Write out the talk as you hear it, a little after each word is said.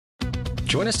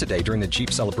Join us today during the Jeep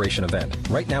Celebration event.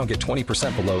 Right now, get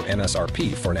 20% below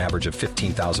MSRP for an average of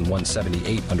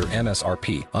 $15,178 under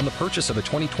MSRP on the purchase of a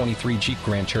 2023 Jeep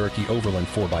Grand Cherokee Overland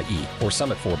 4xE or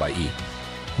Summit 4xE.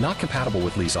 Not compatible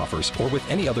with lease offers or with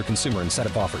any other consumer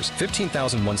incentive offers.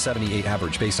 $15,178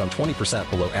 average based on 20%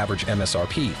 below average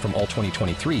MSRP from all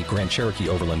 2023 Grand Cherokee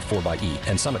Overland 4xE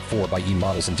and Summit 4xE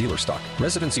models in dealer stock.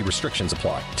 Residency restrictions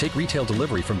apply. Take retail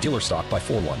delivery from dealer stock by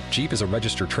 4/1. Jeep is a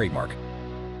registered trademark.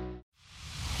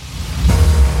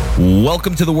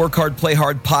 Welcome to the Work Hard, Play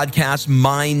Hard podcast.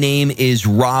 My name is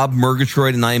Rob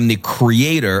Murgatroyd, and I am the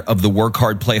creator of the Work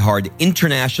Hard, Play Hard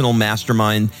International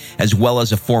Mastermind, as well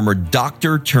as a former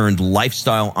doctor turned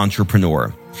lifestyle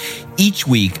entrepreneur. Each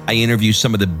week, I interview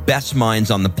some of the best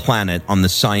minds on the planet on the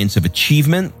science of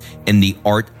achievement and the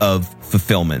art of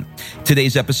fulfillment.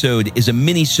 Today's episode is a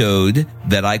mini-sode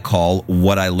that I call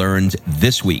What I Learned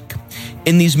This Week.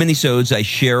 In these mini-sodes, I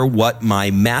share what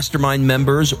my mastermind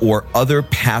members or other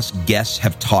past guests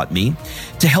have taught me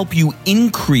to help you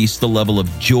increase the level of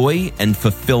joy and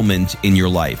fulfillment in your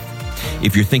life.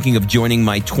 If you're thinking of joining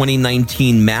my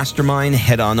 2019 mastermind,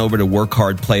 head on over to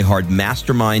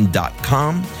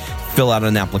workhardplayhardmastermind.com, fill out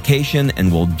an application,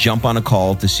 and we'll jump on a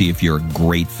call to see if you're a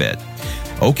great fit.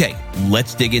 Okay,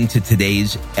 let's dig into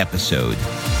today's episode.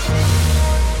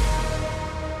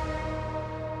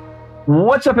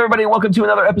 What's up, everybody? Welcome to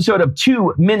another episode of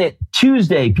 2 Minute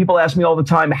Tuesday. People ask me all the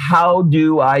time, how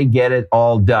do I get it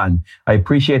all done? I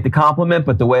appreciate the compliment,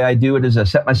 but the way I do it is I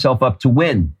set myself up to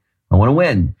win. I want to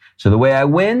win. So the way I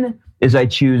win is I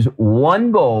choose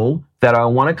one goal that I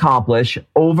want to accomplish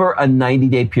over a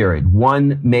 90-day period,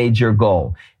 one major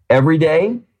goal. Every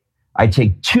day, I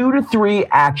take 2 to 3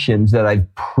 actions that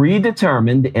I've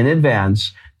predetermined in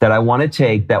advance that I want to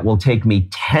take that will take me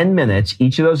 10 minutes.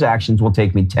 Each of those actions will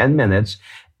take me 10 minutes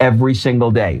every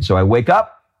single day. So I wake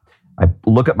up, I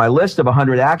look at my list of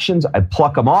 100 actions, I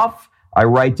pluck them off, I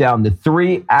write down the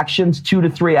 3 actions, 2 to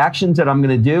 3 actions that I'm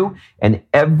going to do. And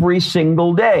every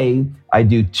single day, I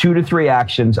do 2 to 3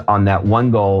 actions on that one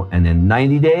goal. And in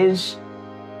 90 days,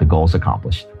 the goal is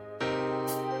accomplished.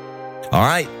 All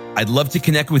right. I'd love to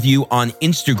connect with you on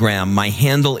Instagram. My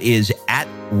handle is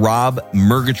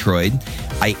 @RobMurgatroyd.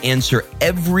 I answer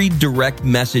every direct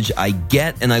message I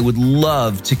get, and I would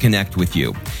love to connect with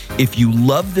you. If you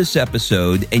love this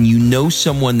episode and you know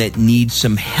someone that needs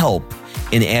some help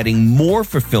in adding more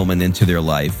fulfillment into their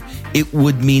life, it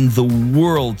would mean the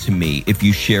world to me if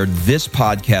you shared this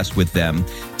podcast with them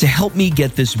to help me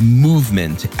get this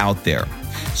movement out there.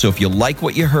 So if you like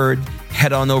what you heard,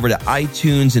 head on over to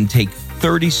iTunes and take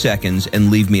 30 seconds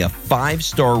and leave me a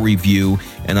 5-star review,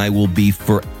 and I will be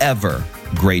forever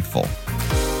grateful.